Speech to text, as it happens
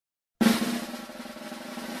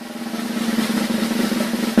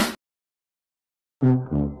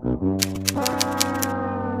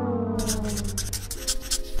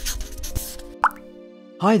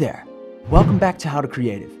Hi there, welcome back to How to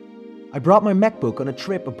Creative. I brought my MacBook on a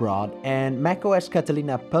trip abroad and macOS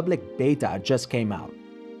Catalina public beta just came out.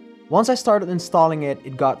 Once I started installing it,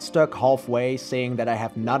 it got stuck halfway saying that I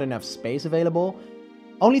have not enough space available.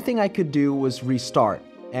 Only thing I could do was restart,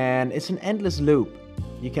 and it's an endless loop.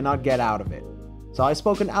 You cannot get out of it. So I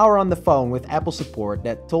spoke an hour on the phone with Apple support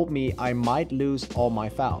that told me I might lose all my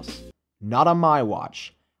files. Not on my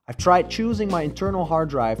watch. I've tried choosing my internal hard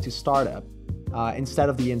drive to start up, instead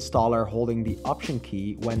of the installer holding the Option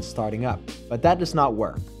key when starting up, but that does not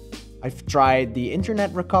work. I've tried the internet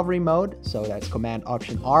recovery mode, so that's Command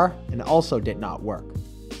Option R, and also did not work.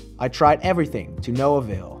 I tried everything to no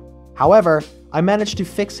avail. However, I managed to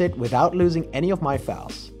fix it without losing any of my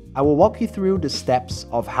files. I will walk you through the steps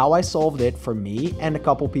of how I solved it for me and a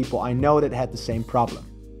couple people I know that had the same problem.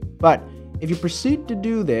 But if you proceed to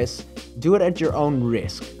do this, do it at your own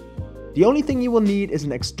risk. The only thing you will need is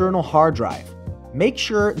an external hard drive. Make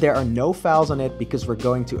sure there are no files on it because we're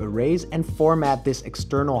going to erase and format this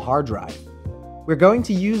external hard drive. We're going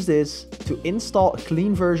to use this to install a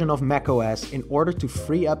clean version of macOS in order to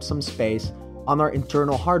free up some space on our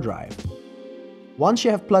internal hard drive. Once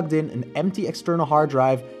you have plugged in an empty external hard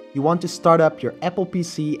drive, you want to start up your Apple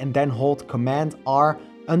PC and then hold Command R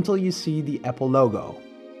until you see the Apple logo.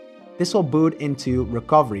 This will boot into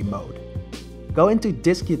recovery mode. Go into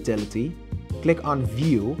Disk Utility, click on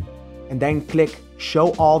View, and then click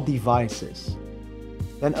Show All Devices.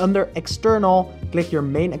 Then under External, click your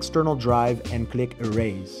main external drive and click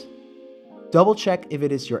Erase. Double check if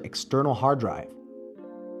it is your external hard drive.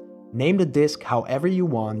 Name the disk however you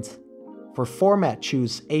want. For format,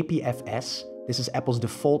 choose APFS, this is Apple's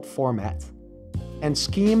default format. And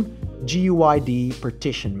scheme GUID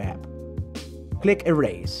partition map. Click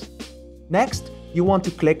Erase. Next, you want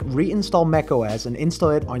to click Reinstall macOS and install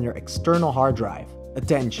it on your external hard drive.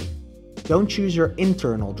 Attention! Don't choose your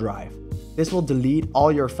internal drive. This will delete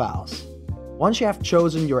all your files. Once you have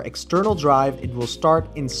chosen your external drive, it will start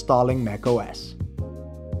installing macOS.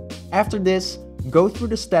 After this, go through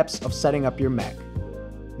the steps of setting up your Mac.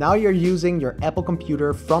 Now you're using your Apple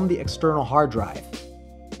computer from the external hard drive.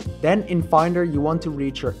 Then in Finder, you want to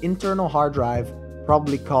reach your internal hard drive,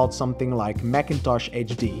 probably called something like Macintosh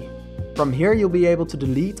HD. From here, you'll be able to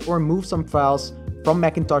delete or move some files from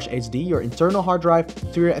Macintosh HD, your internal hard drive,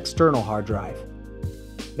 to your external hard drive.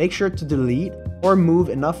 Make sure to delete or move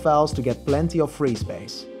enough files to get plenty of free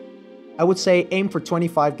space. I would say aim for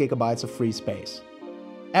 25 gigabytes of free space.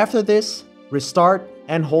 After this, restart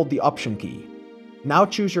and hold the Option key. Now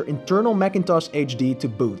choose your internal Macintosh HD to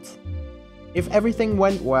boot. If everything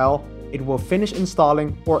went well, it will finish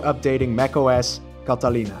installing or updating macOS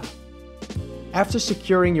Catalina. After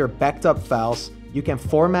securing your backed up files, you can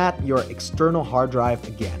format your external hard drive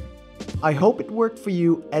again. I hope it worked for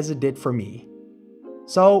you as it did for me.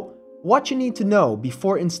 So, what you need to know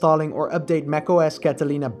before installing or update macOS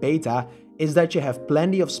Catalina beta is that you have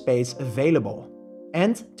plenty of space available,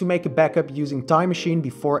 and to make a backup using Time Machine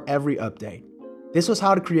before every update. This was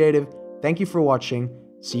How to Creative. Thank you for watching.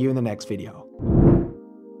 See you in the next video.